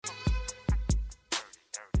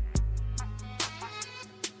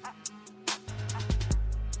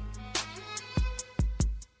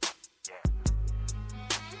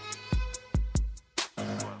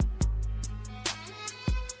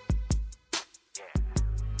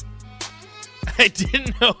I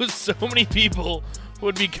didn't know so many people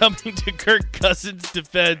would be coming to Kirk Cousins'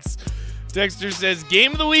 defense. Dexter says,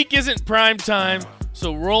 game of the week isn't prime time,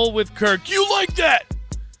 so roll with Kirk. You like that?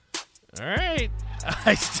 All right.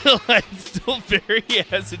 I'm still very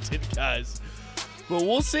hesitant, guys. But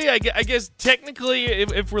we'll see. I guess technically,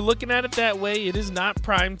 if we're looking at it that way, it is not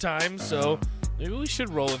prime time, so maybe we should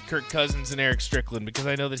roll with Kirk Cousins and Eric Strickland because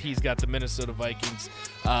I know that he's got the Minnesota Vikings.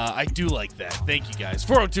 I do like that. Thank you, guys.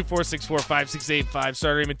 402-464-5685.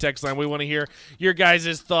 Starter Aim text line. We want to hear your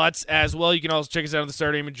guys' thoughts as well. You can also check us out on the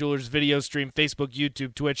Starter Aim Jewelers video stream, Facebook,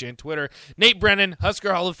 YouTube, Twitch, and Twitter. Nate Brennan,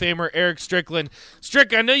 Husker Hall of Famer, Eric Strickland.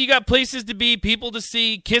 Strick, I know you got places to be, people to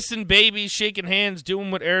see, kissing babies, shaking hands,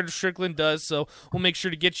 doing what Eric Strickland does, so we'll make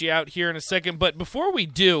sure to get you out here in a second. But before we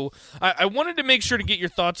do, I wanted to make sure to get your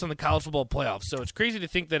thoughts on the college football playoffs. So it's crazy to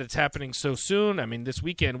think that it's happening so soon. I mean, this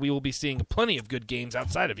weekend we will be seeing plenty of good games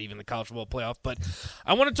outside of even the college football playoff. But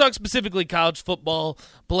I want to talk specifically college football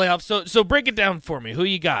playoffs. So break it down for me. Who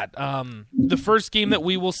you got? The first game that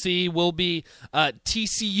we will see will be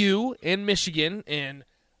TCU and Michigan. And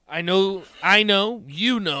I know,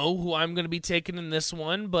 you know who I'm going to be taking in this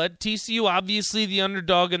one. But TCU, obviously the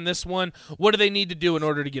underdog in this one. What do they need to do in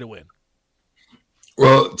order to get a win?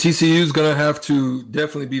 Well, TCU is going to have to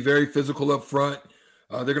definitely be very physical up front.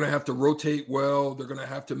 They're going to have to rotate well. They're going to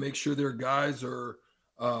have to make sure their guys are,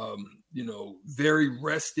 very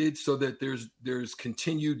rested so that there's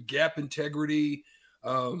continued gap integrity,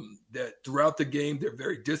 that throughout the game, they're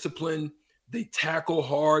very disciplined. They tackle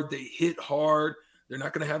hard. They hit hard. They're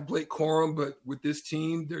not going to have Blake Corum, but with this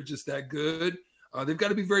team, they're just that good. They've got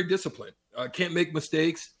to be very disciplined. Can't make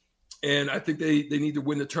mistakes. And I think they need to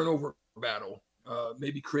win the turnover battle.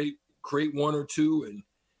 Maybe create one or two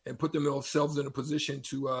and put themselves in a position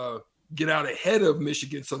to get out ahead of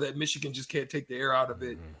Michigan so that Michigan just can't take the air out of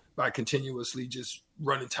it by continuously just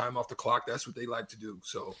running time off the clock. That's what they like to do.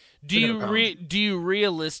 So do you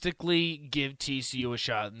realistically give TCU a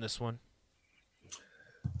shot in this one?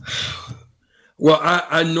 Well,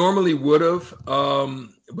 I normally would have,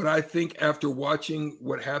 but I think after watching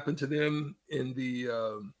what happened to them in the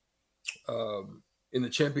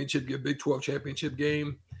championship, Big 12 championship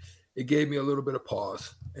game, it gave me a little bit of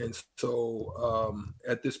pause. And so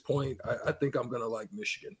at this point, I think I'm going to like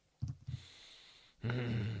Michigan.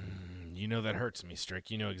 You know that hurts me,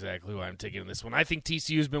 Strick. You know exactly why I'm taking this one. I think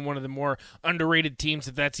TCU has been one of the more underrated teams,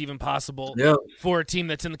 if that's even possible, for a team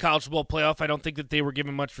that's in the college football playoff. I don't think that they were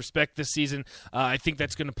given much respect this season. I think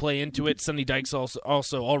that's going to play into it. Sonny Dykes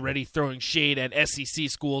also already throwing shade at SEC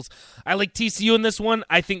schools. I like TCU in this one.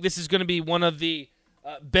 I think this is going to be one of the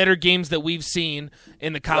better games that we've seen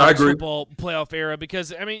in the college football playoff era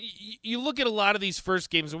because, I mean, you look at a lot of these first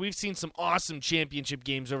games, and we've seen some awesome championship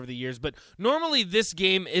games over the years, but normally this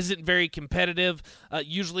game isn't very competitive,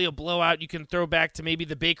 usually a blowout. You can throw back to maybe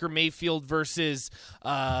the Baker Mayfield versus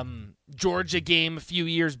Georgia game a few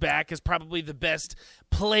years back is probably the best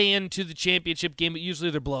play into the championship game, but usually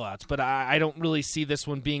they're blowouts. But I don't really see this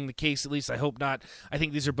one being the case, at least I hope not. I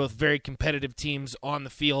think these are both very competitive teams on the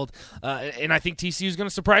field, and I think TCU is going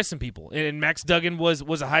to surprise some people. And Max Duggan was a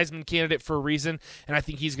Heisman candidate for a reason, and I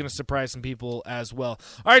think he's going to surprise some people as well.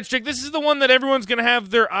 All right, Strick, this is the one that everyone's going to have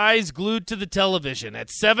their eyes glued to the television. At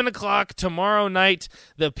 7 o'clock tomorrow night,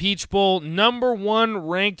 the Peach Bowl, number 1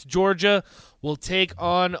 ranked Georgia will take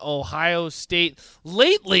on Ohio State.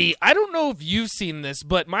 Lately, I don't know if you've seen this,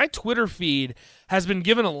 but my Twitter feed has been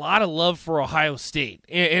given a lot of love for Ohio State.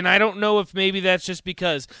 And I don't know if maybe that's just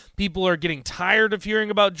because people are getting tired of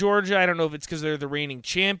hearing about Georgia. I don't know if it's because they're the reigning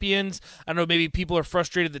champions. I don't know, maybe people are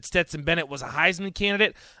frustrated that Stetson Bennett was a Heisman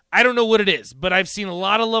candidate. I don't know what it is, but I've seen a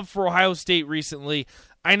lot of love for Ohio State recently.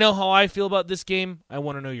 I know how I feel about this game. I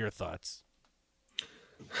want to know your thoughts.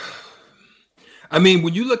 I mean,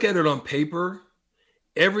 when you look at it on paper,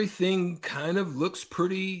 everything kind of looks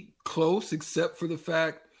pretty close, except for the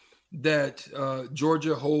fact that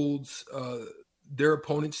Georgia holds their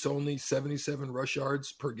opponents to only 77 rush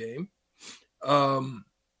yards per game.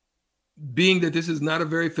 Being that this is not a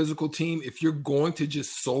very physical team, if you're going to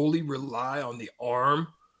just solely rely on the arm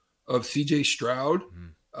of C.J. Stroud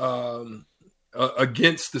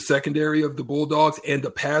against the secondary of the Bulldogs and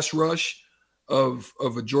the pass rush of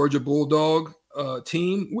a Georgia Bulldog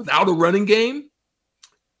team without a running game,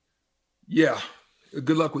 yeah,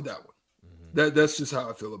 good luck with that one. That's just how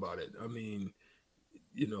I feel about it. I mean,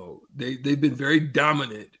 they've been very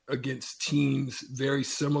dominant against teams very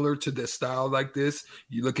similar to their style like this.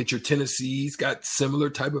 You look at your Tennessee's got similar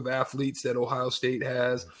type of athletes that Ohio State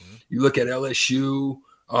has. You look at LSU.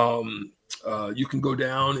 You can go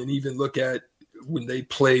down and even look at when they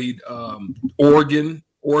played Oregon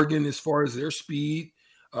as far as their speed.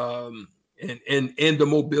 and the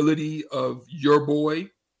mobility of your boy.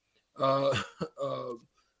 Well,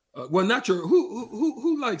 not your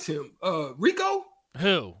who likes him? Rico?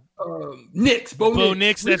 Who? Nix. Bo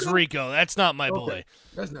Nix. That's Rico. That's not my boy.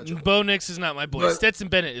 That's not your boy. Bo Nix is not my boy. Stetson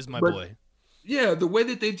Bennett is my boy. Yeah, the way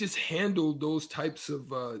that they've just handled those types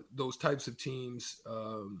of teams.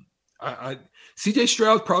 CJ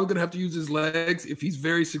Stroud's probably going to have to use his legs. If he's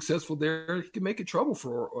very successful there, he can make it trouble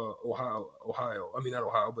for Ohio. I mean, not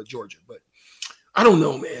Ohio, but Georgia. But I don't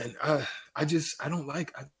know, man. I just don't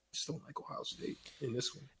like Ohio State in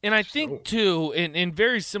this one. And I think, too, and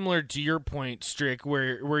very similar to your point, Strick,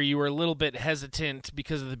 where you were a little bit hesitant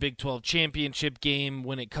because of the Big 12 championship game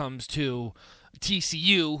when it comes to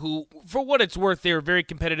TCU, who, for what it's worth, they were very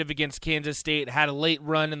competitive against Kansas State, had a late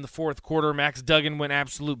run in the fourth quarter. Max Duggan went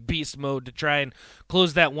absolute beast mode to try and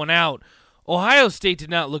close that one out. Ohio State did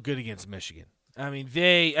not look good against Michigan. I mean,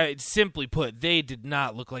 they simply put, they did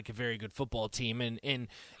not look like a very good football team. And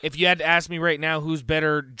if you had to ask me right now who's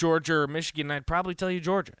better, Georgia or Michigan, I'd probably tell you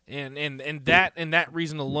Georgia. And that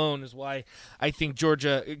reason alone is why I think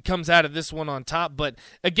Georgia comes out of this one on top. But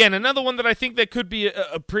again, another one that I think that could be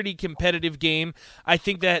a pretty competitive game. I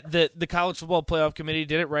think that the College Football Playoff Committee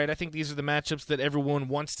did it right. I think these are the matchups that everyone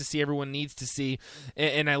wants to see, everyone needs to see,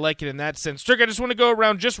 and I like it in that sense. Strick, I just want to go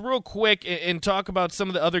around just real quick and talk about some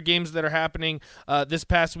of the other games that are happening this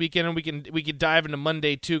past weekend, and we can dive into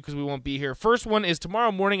Monday too because we won't be here. First one is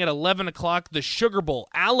tomorrow morning at 11 o'clock, the Sugar Bowl.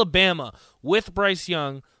 Alabama with Bryce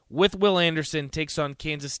Young, with Will Anderson, takes on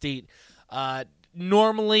Kansas State.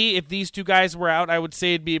 Normally, if these two guys were out, I would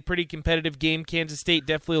say it'd be a pretty competitive game. Kansas State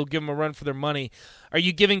definitely will give them a run for their money. Are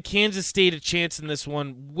you giving Kansas State a chance in this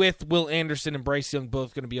one with Will Anderson and Bryce Young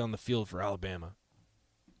both going to be on the field for Alabama?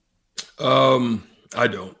 I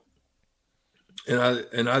don't.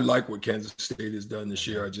 And I like what Kansas State has done this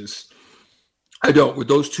year. I don't. With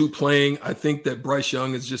those two playing, I think that Bryce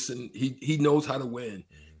Young is he knows how to win.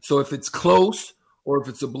 So if it's close or if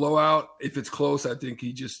it's a blowout, if it's close, I think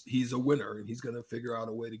he's a winner and he's going to figure out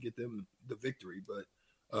a way to get them the victory. But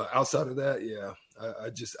outside of that, yeah, I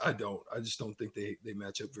just don't think they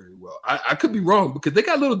match up very well. I could be wrong because they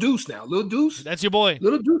got Little Deuce now. Little Deuce, that's your boy.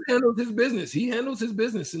 Little Deuce handles his business. He handles his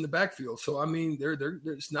business in the backfield. So I mean,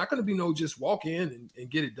 it's not going to be no just walk in and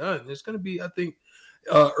get it done. There's going to be, I think,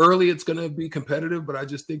 early it's going to be competitive, but I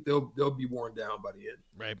just think they'll be worn down by the end.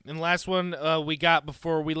 Right. And last one we got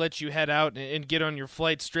before we let you head out and get on your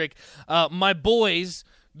flight, Strick. My boys,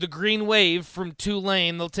 the Green Wave from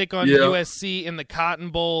Tulane, they'll take on USC in the Cotton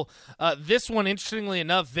Bowl. This one, interestingly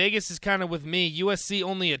enough, Vegas is kind of with me. USC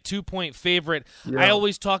only a 2-point favorite. Yeah. I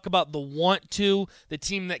always talk about the want to, the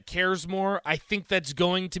team that cares more. I think that's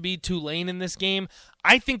going to be Tulane in this game.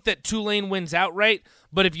 I think that Tulane wins outright,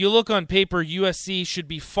 but if you look on paper, USC should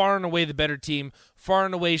be far and away the better team, far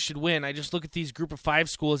and away should win. I just look at these group of 5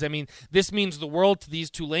 schools. I mean, this means the world to these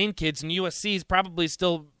Tulane kids, and USC is probably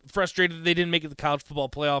still frustrated that they didn't make it to the college football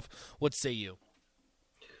playoff. What say you?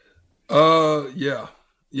 Yeah,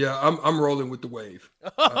 I'm rolling with the Wave.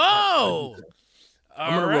 Oh,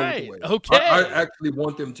 I'm gonna roll with the Wave. Okay. I actually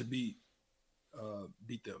want them to beat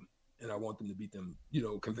them, and I want them to beat them,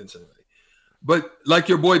 convincingly. But like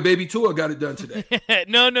your boy Baby Tua got it done today.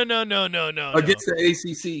 No. Against the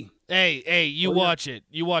ACC. Hey, you watch it.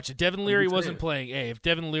 You watch it. Devin Leary wasn't playing. Hey, if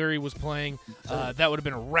Devin Leary was playing, that would have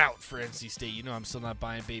been a rout for NC State. I'm still not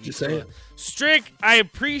buying Baby Tua. Strick, I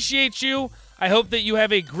appreciate you. I hope that you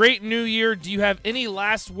have a great new year. Do you have any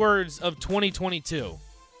last words of 2022?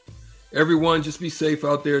 Everyone, just be safe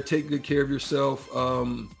out there. Take good care of yourself. A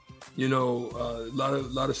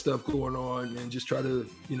lot of stuff going on, and just try to,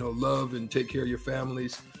 love and take care of your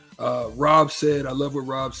families. Rob said, I love what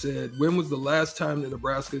Rob said. When was the last time the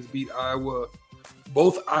Nebraska's beat Iowa,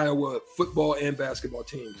 both Iowa football and basketball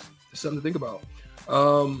teams? It's something to think about.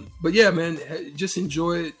 But yeah, man, just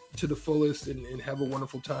enjoy it to the fullest and have a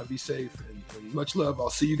wonderful time. Be safe and much love. I'll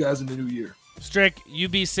see you guys in the new year. Strick, you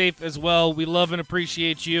be safe as well. We love and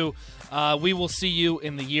appreciate you. We will see you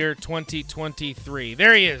in the year 2023.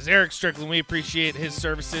 There he is, Eric Strickland. We appreciate his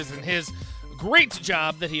services and his great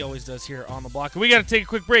job that he always does here on the block. We got to take a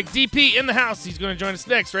quick break. DP in the house. He's going to join us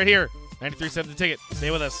next right here. 93.7 The Ticket.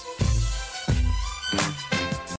 Stay with us.